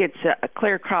I think it's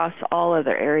clear across all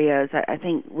other areas. I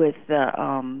think with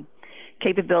the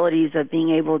capabilities of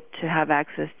being able to have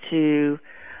access to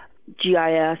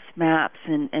GIS maps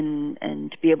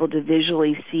and to be able to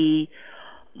visually see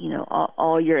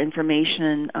all your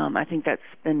information. I think that's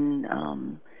been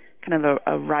kind of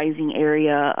a rising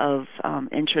area of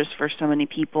interest for so many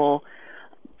people,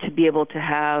 to be able to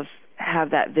have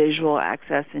that visual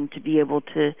access and to be able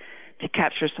to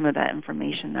capture some of that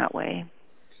information that way.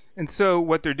 And so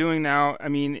what they're doing now,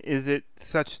 is it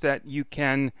such that you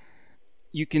can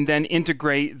then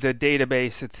integrate the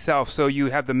database itself? So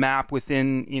you have the map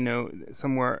within,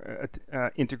 somewhere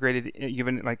integrated,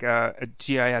 even like a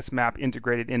GIS map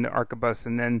integrated into ARCHIBUS,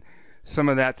 and then some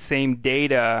of that same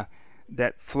data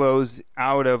that flows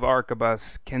out of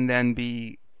ARCHIBUS can then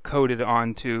be coded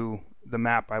onto the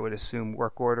map, I would assume,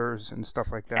 work orders and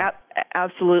stuff like that.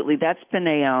 Absolutely. That's been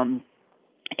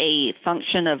a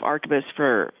function of ARCHIBUS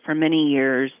for many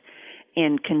years.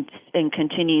 And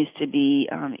continues to be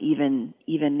even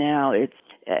now. It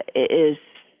is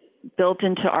built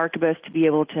into ARCHIBUS to be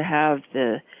able to have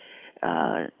the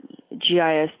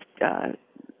GIS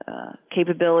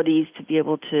capabilities, to be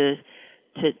able to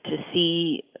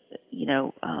see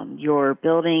your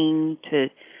building, to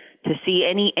see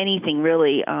anything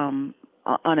really on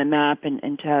a map,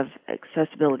 and to have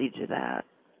accessibility to that.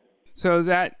 So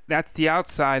that's the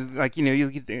outside, like,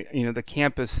 you get the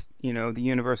campus, the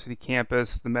university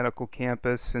campus, the medical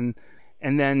campus, and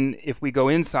then if we go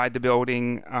inside the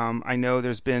building, I know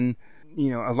there's been,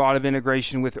 a lot of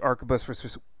integration with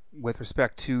ARCHIBUS with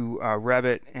respect to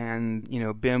Revit and,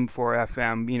 BIM for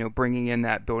FM, bringing in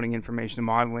that building information,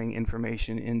 modeling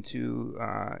information into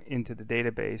the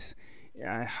database.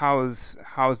 How's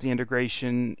the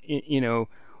integration,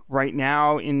 right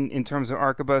now in terms of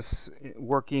ARCHIBUS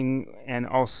working, and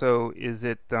also is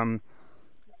it something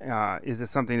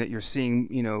that you're seeing,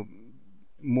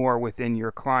 more within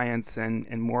your clients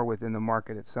and more within the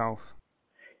market itself?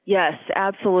 Yes,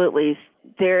 absolutely.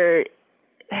 There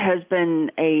has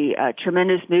been a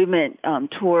tremendous movement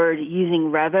toward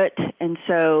using Revit, and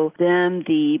so then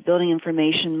the building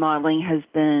information modeling has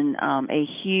been a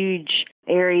huge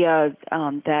area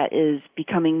that is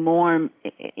becoming more,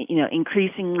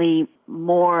 increasingly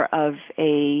more of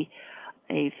a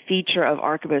feature of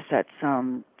ARCHIBUS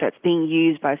that's being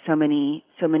used by so many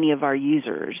of our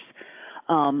users.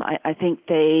 I think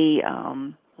they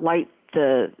like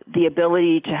the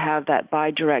ability to have that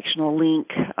bidirectional link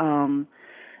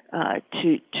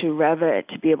to Revit,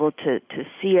 to be able to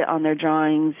see it on their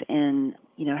drawings, and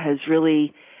has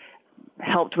really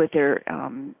helped with their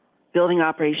building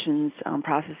operations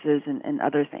processes and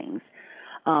other things.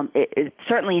 It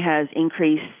certainly has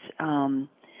increased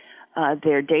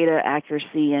their data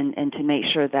accuracy and to make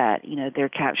sure that they're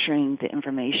capturing the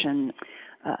information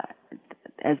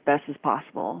as best as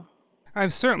possible. I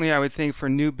would think for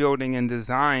new building and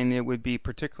design, it would be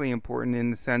particularly important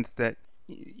in the sense that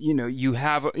you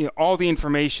have all the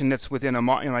information that's within a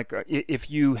model. Like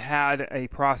if you had a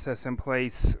process in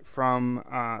place from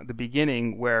the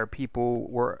beginning where people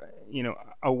were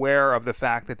aware of the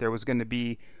fact that there was going to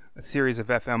be a series of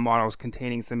FM models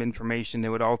containing some information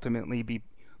that would ultimately be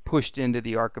pushed into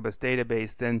the ARCHIBUS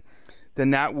database, then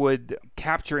that would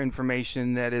capture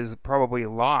information that is probably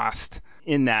lost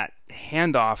in that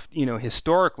handoff,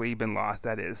 historically been lost,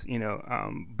 that is,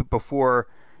 before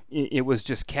it was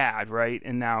just CAD, right?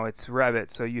 And now it's Revit.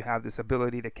 So you have this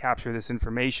ability to capture this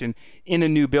information in a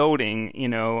new building,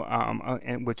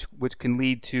 and which can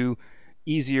lead to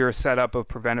easier setup of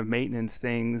preventive maintenance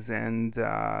things and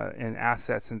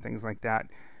assets and things like that.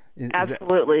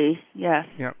 Absolutely, yes.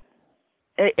 Yep.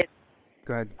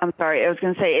 Go ahead. I'm sorry. I was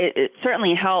going to say it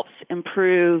certainly helps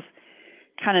improve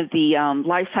kind of the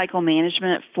life cycle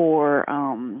management for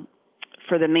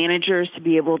the managers to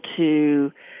be able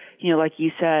to, like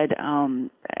you said,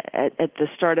 at the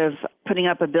start of putting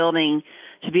up a building,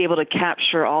 to be able to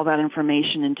capture all that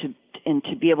information and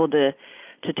to be able to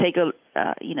take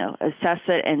assess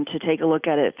it and to take a look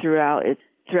at it throughout its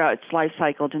life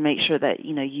cycle, to make sure that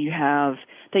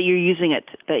you're using it,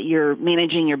 that you're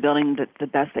managing your building the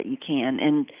best that you can,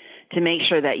 and to make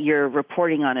sure that you're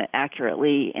reporting on it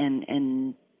accurately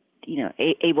and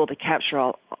able to capture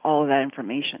all of that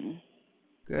information.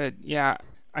 Good. Yeah.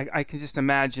 I can just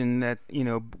imagine that,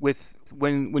 with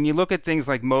when you look at things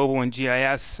like mobile and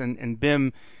GIS and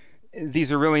BIM,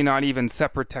 these are really not even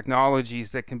separate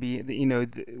technologies that can be,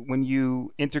 when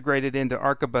you integrate it into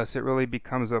ARCHIBUS, it really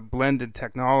becomes a blended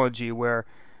technology where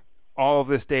all of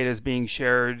this data is being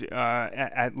shared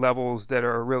at levels that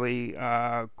are really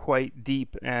quite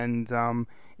deep and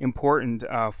important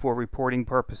for reporting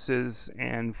purposes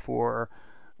and for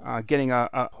getting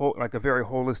a very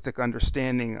holistic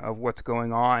understanding of what's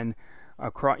going on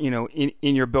across, in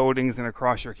your buildings and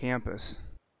across your campus.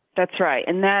 That's right,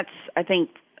 and that's, I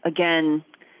think, again,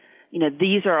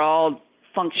 these are all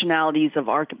functionalities of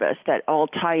ARCHIBUS that all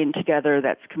tie in together.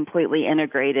 That's completely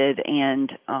integrated,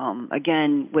 and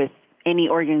again, with any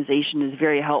organization, is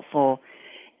very helpful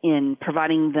in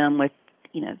providing them with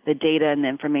the data and the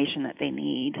information that they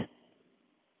need.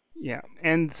 Yeah,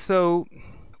 and so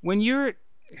when you're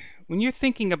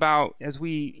thinking about, as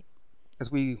we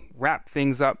wrap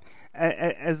things up,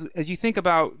 as you think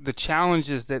about the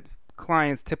challenges that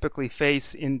clients typically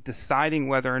face in deciding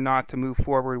whether or not to move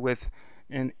forward with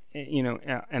an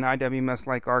IWMS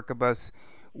like ARCHIBUS,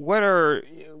 what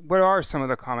are some of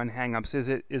the common hangups?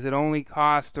 Is it only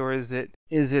cost, or is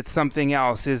it something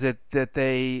else? Is it that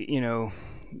they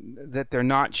that they're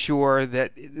not sure,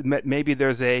 that maybe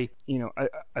there's a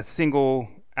single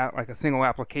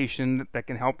application that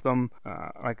can help them,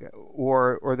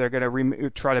 or they're going to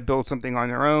try to build something on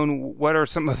their own? What are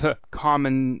some of the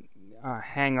common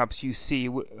hang-ups you see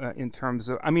in terms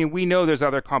of, we know there's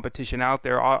other competition out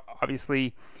there.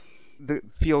 Obviously, the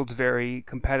field's very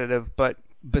competitive, but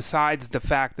besides the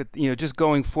fact that, just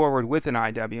going forward with an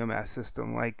IWMS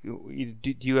system,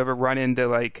 do you ever run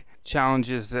into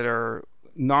challenges that are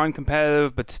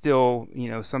non-competitive but still,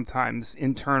 sometimes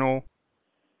internal?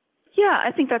 Yeah,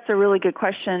 I think that's a really good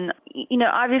question.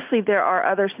 Obviously there are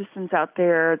other systems out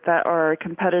there that are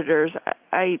competitors.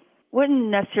 I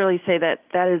wouldn't necessarily say that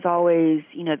is always,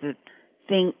 the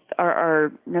thing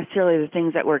are necessarily the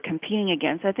things that we're competing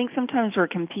against. I think sometimes we're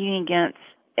competing against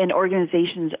an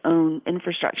organization's own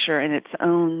infrastructure and its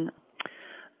own,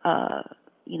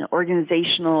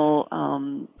 organizational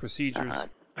procedures.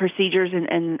 procedures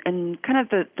and kind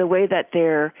of the way that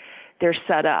they're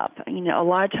set up. You know, a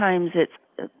lot of times it's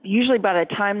usually by the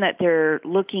time that they're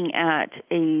looking at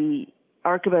a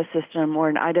ARCHIBUS system or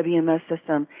an IWMS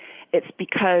system, it's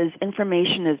because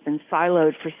information has been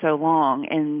siloed for so long,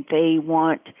 and they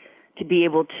want to be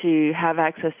able to have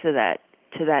access to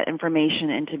that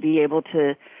information and to be able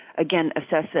to, again,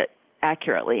 assess it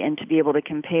accurately and to be able to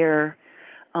compare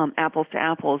apples to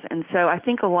apples. And so I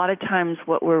think a lot of times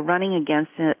what we're running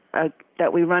against,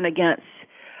 that we run against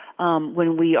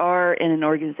when we are in an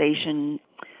organization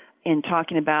and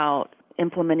talking about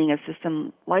implementing a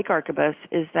system like ARCHIBUS,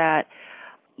 is that,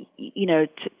 you know,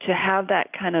 to have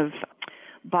that kind of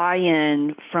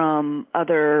buy-in from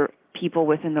other people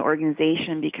within the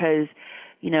organization, because,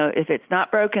 you know, if it's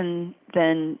not broken,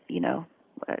 then, you know,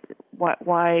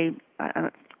 why I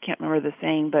can't remember the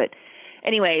saying, but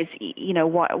anyways, you know,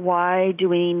 why do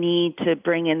we need to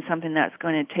bring in something that's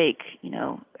going to take, you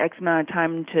know, X amount of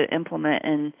time to implement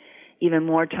and even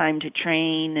more time to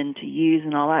train and to use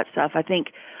and all that stuff? I think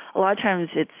a lot of times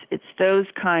it's those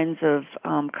kinds of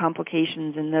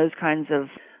complications and those kinds of,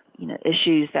 you know,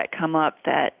 issues that come up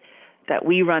that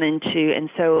we run into. And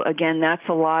so again, that's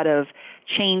a lot of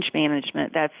change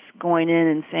management that's going in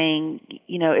and saying,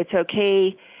 you know, it's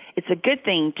okay, it's a good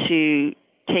thing to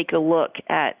take a look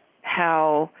at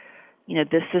how, you know,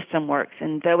 this system works.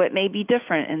 And though it may be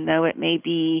different, and though it may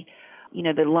be, you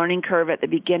know, the learning curve at the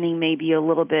beginning may be a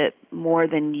little bit more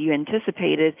than you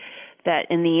anticipated, that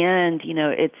in the end, you know,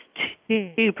 it's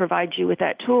to provide you with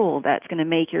that tool that's going to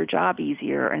make your job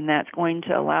easier, and that's going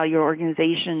to allow your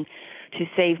organization to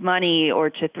save money or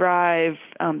to thrive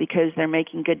because they're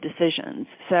making good decisions.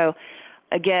 So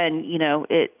again, you know,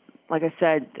 like I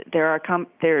said,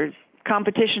 there's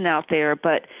competition out there,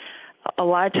 but a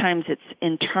lot of times it's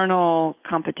internal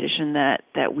competition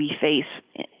that we face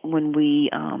when we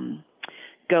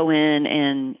go in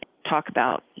and talk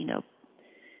about, you know,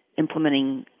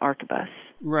 implementing ARCHIBUS.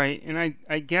 Right. And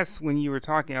I guess when you were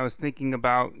talking, I was thinking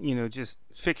about, you know, just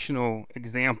fictional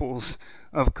examples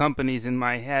of companies in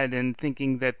my head, and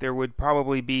thinking that there would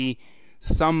probably be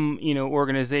some, you know,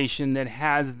 organization that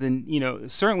has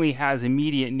certainly has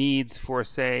immediate needs for,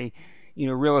 say, you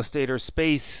know, real estate or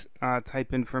space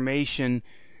type information.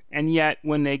 And yet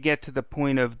when they get to the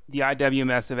point of the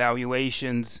IWMS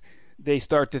evaluations, they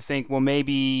start to think, well,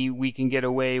 maybe we can get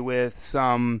away with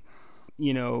some,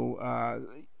 you know,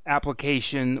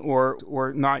 application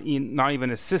or not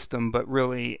even a system, but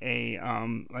really a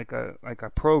like a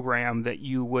program that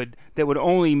would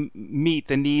only meet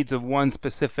the needs of one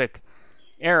specific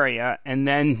area. And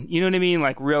then, you know what I mean,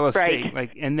 like real estate,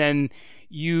 right. and then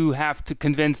you have to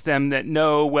convince them that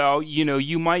no, well, you know,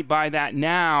 you might buy that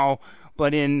now,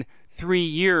 but in 3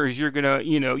 years you're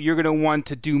gonna want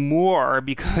to do more,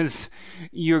 because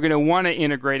you're gonna want to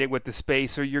integrate it with the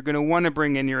space, or you're gonna want to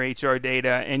bring in your HR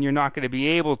data, and you're not going to be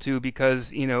able to,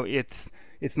 because, you know, it's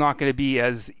not going to be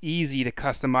as easy to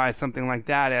customize something like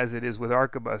that as it is with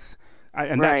ARCHIBUS.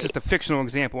 And right. That's just a fictional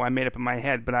example I made up in my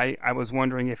head, but I was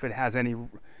wondering if it has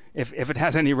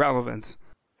any relevance.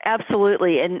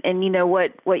 Absolutely. And you know,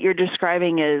 what you're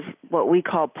describing is what we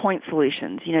call point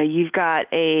solutions. You know, you've got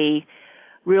a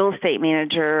real estate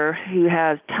manager who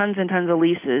has tons and tons of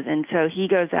leases, and so he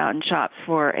goes out and shops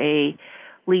for a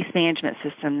lease management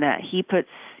system that he puts,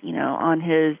 you know, on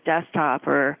his desktop,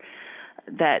 or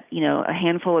that, you know, a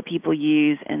handful of people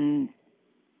use, and,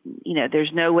 you know, there's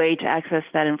no way to access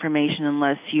that information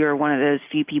unless you're one of those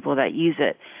few people that use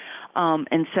it.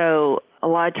 And so a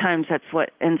lot of times that's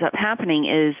what ends up happening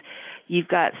is you've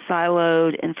got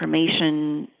siloed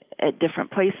information at different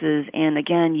places, and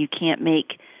again, you can't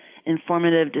make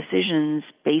informative decisions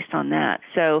based on that.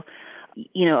 So,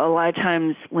 you know, a lot of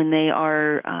times when they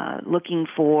are looking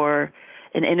for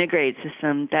an integrated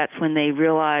system, that's when they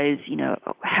realize, you know,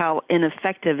 how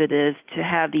ineffective it is to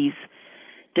have these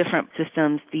different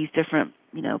systems, these different,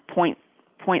 you know, point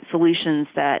solutions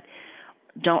that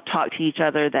don't talk to each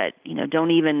other, that, you know,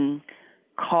 don't even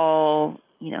call,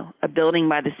 you know, a building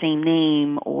by the same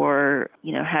name, or,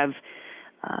 you know, have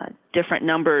different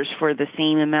numbers for the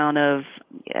same amount of,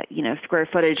 you know, square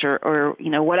footage, or you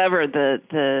know, whatever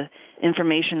the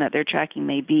information that they're tracking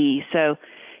may be. So,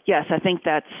 yes, I think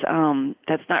that's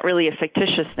not really a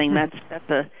fictitious thing.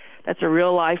 That's a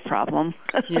real life problem.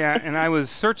 Yeah, and I was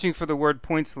searching for the word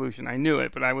point solution. I knew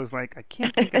it, but I was like, I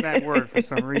can't think of that word for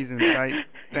some reason. But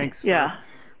thanks for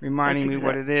reminding me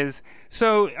what it is.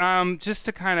 So just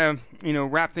to kind of, you know,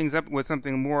 wrap things up with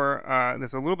something more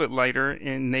that's a little bit lighter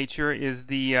in nature, is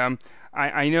the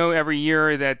I know every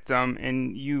year that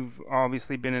and you've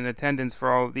obviously been in attendance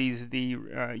for all of these,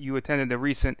 you attended the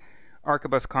recent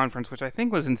ARCHIBUS conference, which I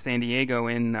think was in San Diego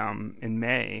in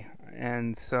May.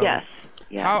 And so, yes.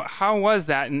 How was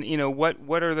that? And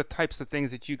what are the types of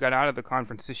things that you got out of the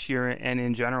conference this year, and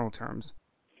in general terms?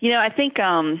 I think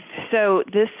so.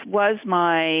 This was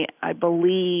my, I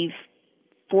believe,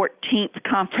 14th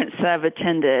conference that I've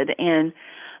attended, and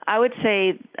I would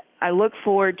say I look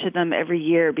forward to them every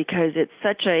year because it's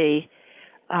such a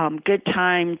good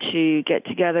time to get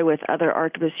together with other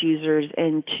ARCHIBUS users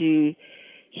and to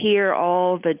hear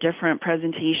all the different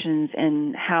presentations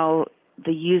and how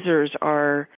the users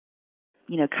are,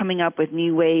 coming up with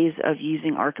new ways of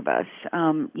using ARCHIBUS.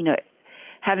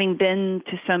 Having been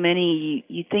to so many,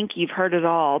 you think you've heard it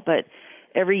all, but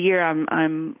every year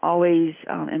I'm always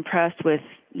impressed with,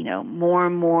 more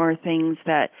and more things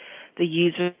that the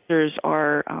users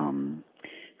are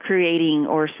creating,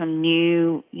 or some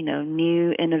new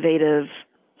innovative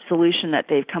solution that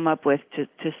they've come up with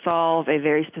to solve a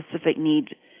very specific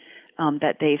need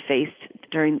that they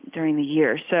faced during the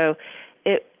year. So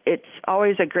it's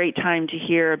always a great time to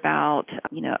hear about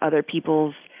other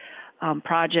people's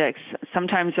projects.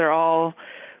 Sometimes they're all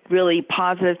really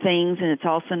positive things, and it's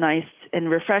also nice and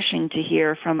refreshing to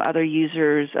hear from other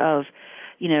users of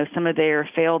some of their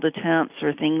failed attempts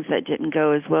or things that didn't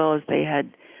go as well as they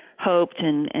had hoped,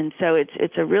 and so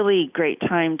it's a really great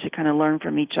time to kind of learn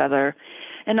from each other,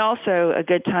 and also a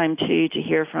good time to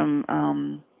hear from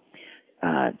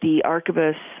the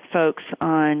ARCHIBUS folks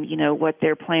on what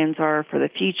their plans are for the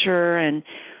future and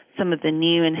some of the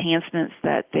new enhancements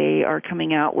that they are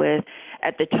coming out with.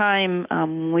 At the time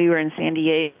we were in San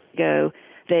Diego,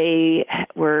 they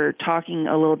were talking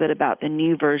a little bit about the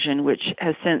new version, which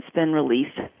has since been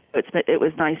released. It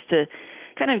was nice to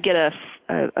kind of get a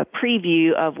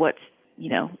preview of what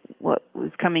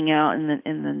was coming out in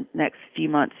the next few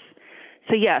months.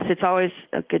 So yes, it's always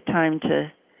a good time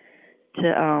to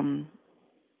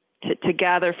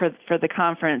gather for the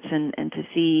conference and to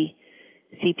see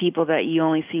people that you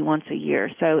only see once a year.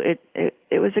 So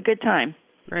it was a good time.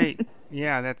 Great.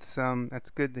 Yeah, that's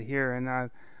good to hear. And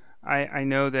I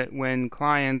know that when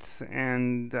clients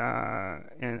and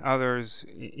others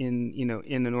in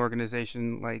an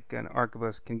organization like an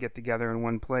ARCHIBUS can get together in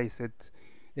one place,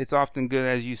 it's often good,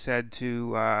 as you said,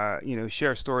 to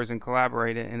share stories and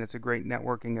collaborate, and it's a great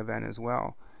networking event as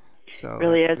well. So it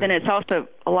really is, and it's also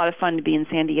a lot of fun to be in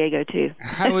San Diego too.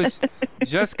 I was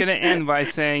just going to end by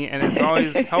saying, and it's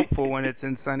always helpful when it's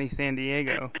in sunny San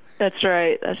Diego. That's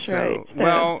right. That's right.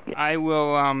 Well, I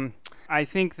will. I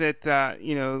think that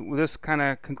this kind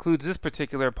of concludes this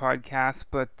particular podcast,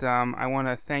 but I want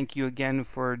to thank you again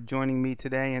for joining me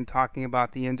today and talking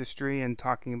about the industry and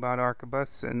talking about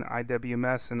ARCHIBUS and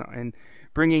IWMS and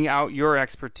bringing out your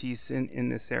expertise in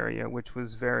this area, which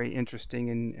was very interesting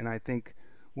and I think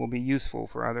will be useful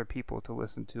for other people to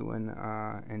listen to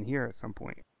and hear at some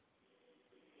point.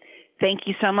 Thank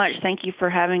you so much. Thank you for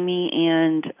having me,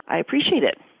 and I appreciate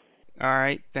it. All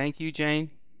right. Thank you, Jane.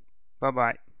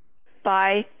 Bye-bye.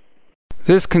 Bye.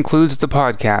 This concludes the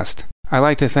podcast. I'd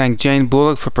like to thank Jane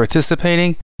Bullock for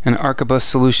participating and ARCHIBUS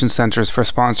Solution Centers for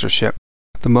sponsorship.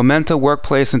 The Momenta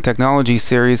Workplace and Technology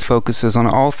series focuses on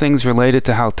all things related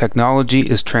to how technology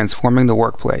is transforming the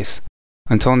workplace.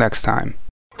 Until next time.